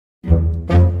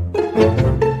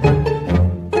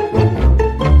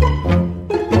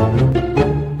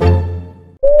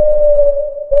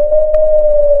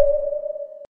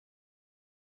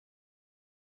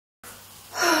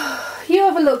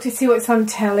see what's on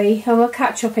telly and we'll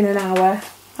catch up in an hour.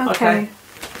 Okay.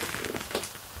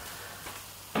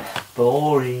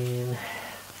 Boring.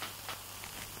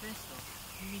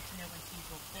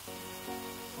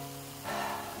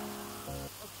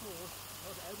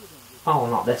 Oh,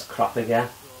 not this crap again.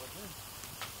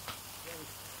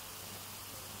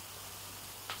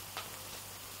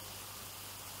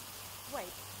 Wait,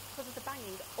 because of the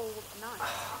banging all night.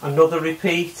 Another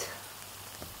repeat.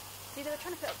 See, they were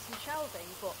trying to put up some shelving,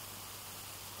 but...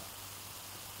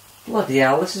 Bloody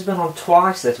hell, this has been on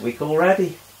twice this week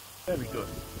already. Very good.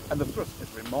 And the thrust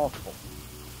is remarkable.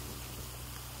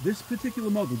 This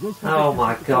particular model does have... Oh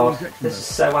my god, this is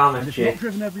so amateur.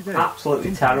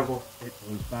 Absolutely terrible. It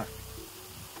goes back.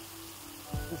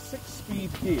 The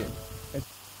 6-speed gear is...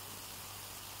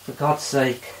 For God's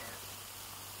sake.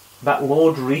 That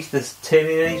Lord Reith is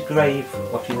turning in his grave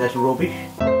watching this rubbish.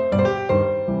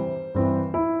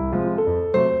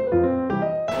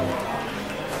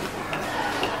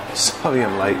 Sorry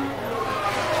I'm late.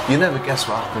 You never guess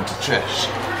what happened to Trish.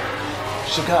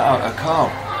 She got out of her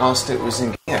car whilst it was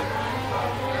in gear.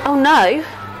 Oh no!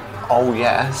 Oh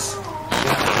yes.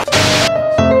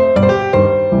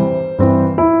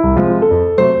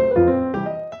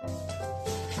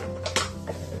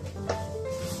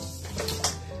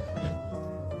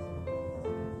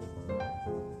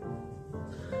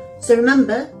 So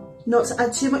remember not to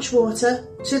add too much water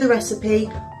to the recipe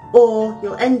or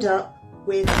you'll end up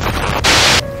with...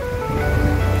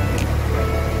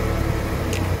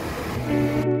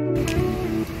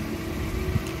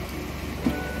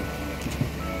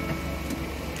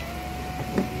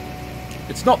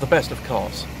 It's not the best of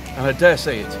cars, and I dare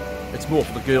say it's more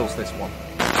for the girls, this one.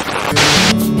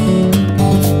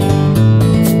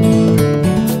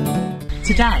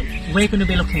 Today, we're going to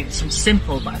be looking at some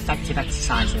simple but effective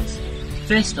exercises.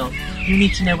 First up, you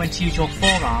need to know when to use your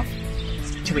forearm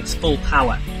to its full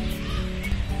power.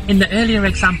 In the earlier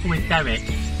example with Derek,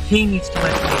 he needs to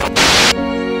work...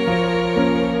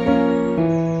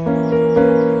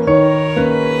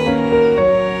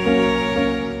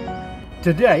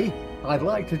 Today, I'd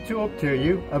like to talk to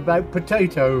you about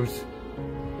potatoes.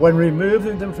 When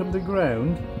removing them from the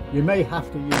ground, you may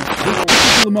have to use... This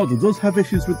particular model does have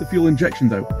issues with the fuel injection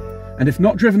though, and if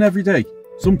not driven every day,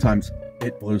 sometimes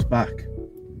it blows back.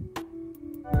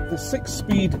 The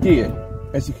 6-speed gear,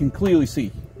 as you can clearly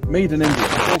see, made in India,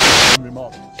 is also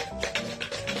remarkable.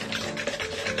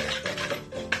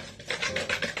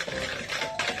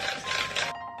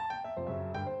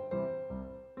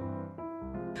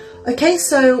 Okay,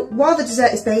 so while the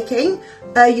dessert is baking,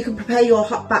 you can prepare your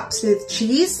hot bats with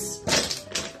cheese.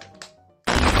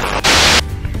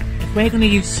 If we're going to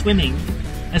use swimming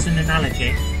as an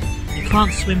analogy, you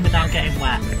can't swim without getting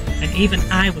wet, and even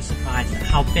I was surprised at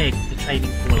how big the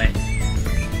training pool is.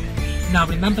 Now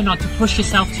remember not to push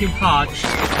yourself too hard.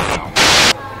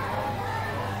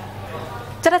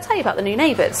 Did I tell you about the new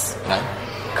neighbours? No.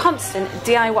 Constant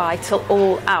DIY till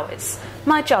all hours.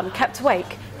 My John kept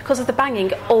awake because of the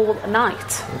banging all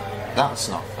night. That's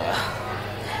not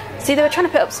fair. See, they were trying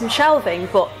to put up some shelving,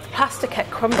 but the plaster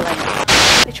kept crumbling.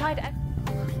 They tried...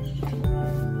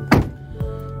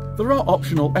 There are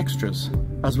optional extras,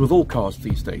 as with all cars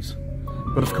these days.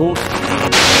 But of course...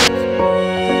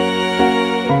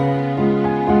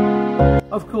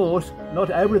 Of course, not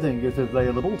everything is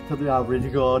available to the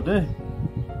average gardener.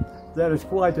 There is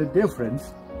quite a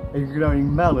difference in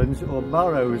growing melons or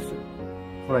marrows,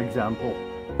 for example.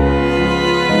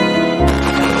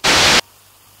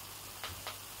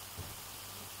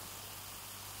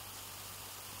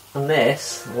 And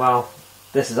this, well,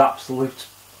 this is absolute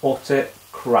utter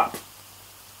crap.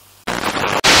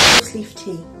 Leaf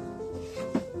tea.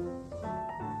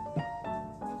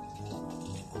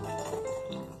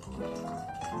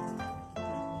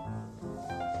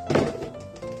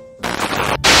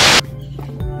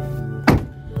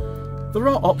 There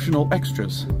are optional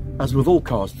extras, as with all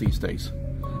cars these days.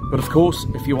 But of course,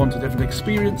 if you want a different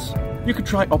experience, you could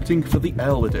try opting for the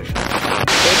L edition.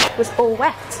 It was all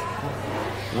wet.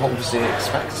 What was he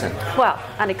expecting? Well,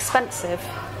 an expensive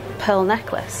pearl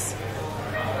necklace.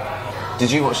 Did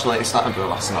you watch the latest Attenborough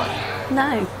last night?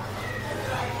 No.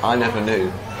 I never knew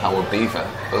how a beaver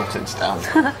built its dam.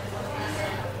 Now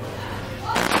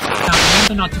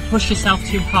remember not to push yourself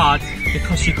too hard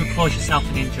because you could cause yourself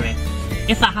an injury.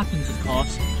 If that happens, of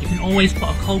course, you can always put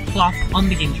a cold cloth on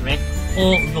the injury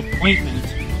or rub ointment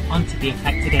onto the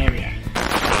affected area.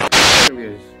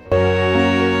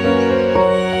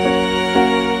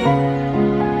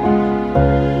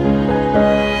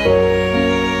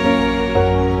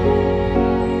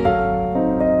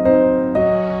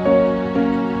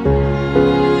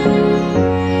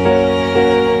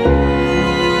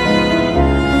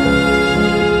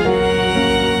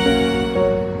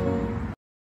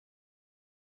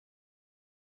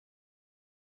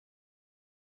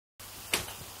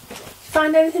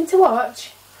 find anything to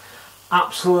watch?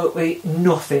 Absolutely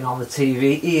nothing on the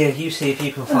TV. Here, you see if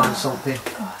you can find something.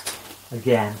 God.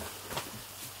 Again.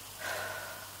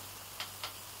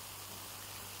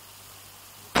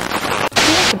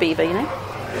 You like a beaver, you know?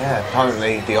 Yeah,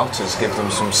 apparently the otters give them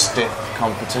some stiff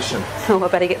competition. Oh, I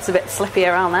bet he gets a bit slippy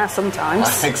around there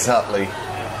sometimes. Exactly.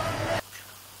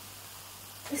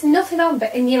 There's nothing on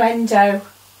but innuendo.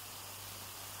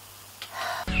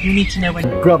 You need to know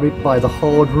when Grab it by the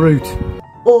hard root.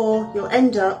 Or you'll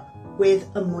end up with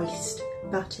a moist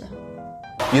batter.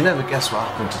 You never guess what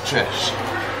happened to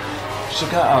Trish. She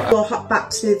got out Your hot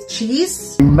bats with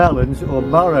cheese. Melons or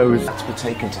marrows. had to be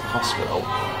taken to hospital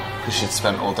because she'd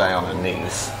spent all day on her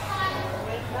knees.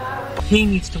 he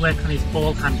needs to work on his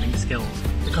ball handling skills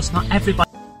because not everybody.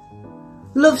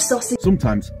 Love sausage.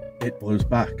 Sometimes it blows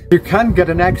back. You can get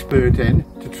an expert in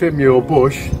to trim your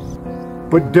bush,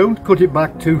 but don't cut it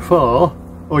back too far,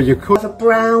 or you could Have a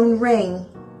brown ring.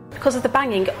 Because of the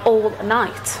banging all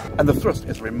night. And the thrust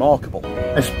is remarkable.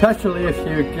 especially if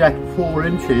you get 4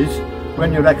 inches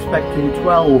when you're expecting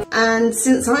 12. And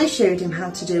since I showed him how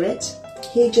to do it,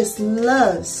 he just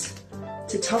loves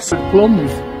to toss it.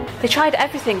 Plums. They tried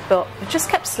everything, but it just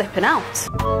kept slipping out.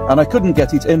 And I couldn't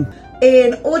get it in.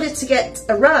 In order to get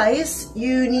a rise,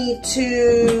 you need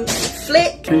to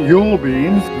flick. Your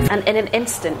beans. And in an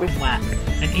instant, we Where,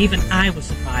 and even I was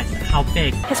surprised at how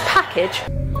big. his package.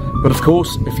 But of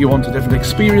course, if you want a different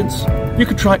experience, you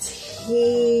could try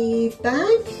Tea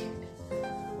bag.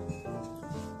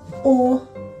 Or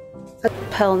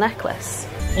Pearl necklace.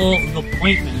 Or an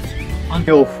appointment on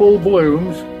Your full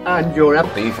blooms and your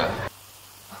Beaver.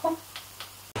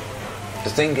 The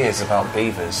thing is about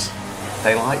beavers,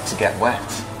 they like to get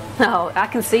wet. No, I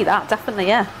can see that, definitely,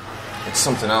 yeah. It's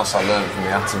something else I learned from the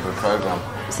Attenborough programme.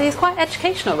 See, it's quite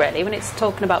educational, really, when it's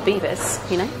talking about beavers,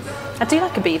 you know. I do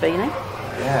like a beaver, you know.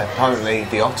 Yeah, apparently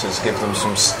the otters give them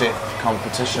some stiff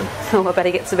competition. Oh, I bet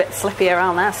he gets a bit slippy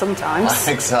around there sometimes.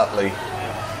 Exactly.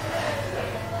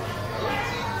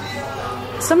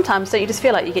 Sometimes, don't you just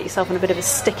feel like you get yourself in a bit of a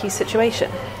sticky situation?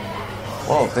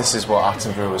 Well, this is what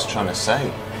Attenborough was trying to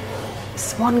say.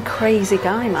 It's one crazy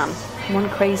guy, man. One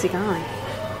crazy guy.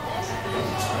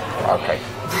 Okay.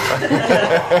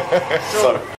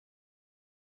 Sorry.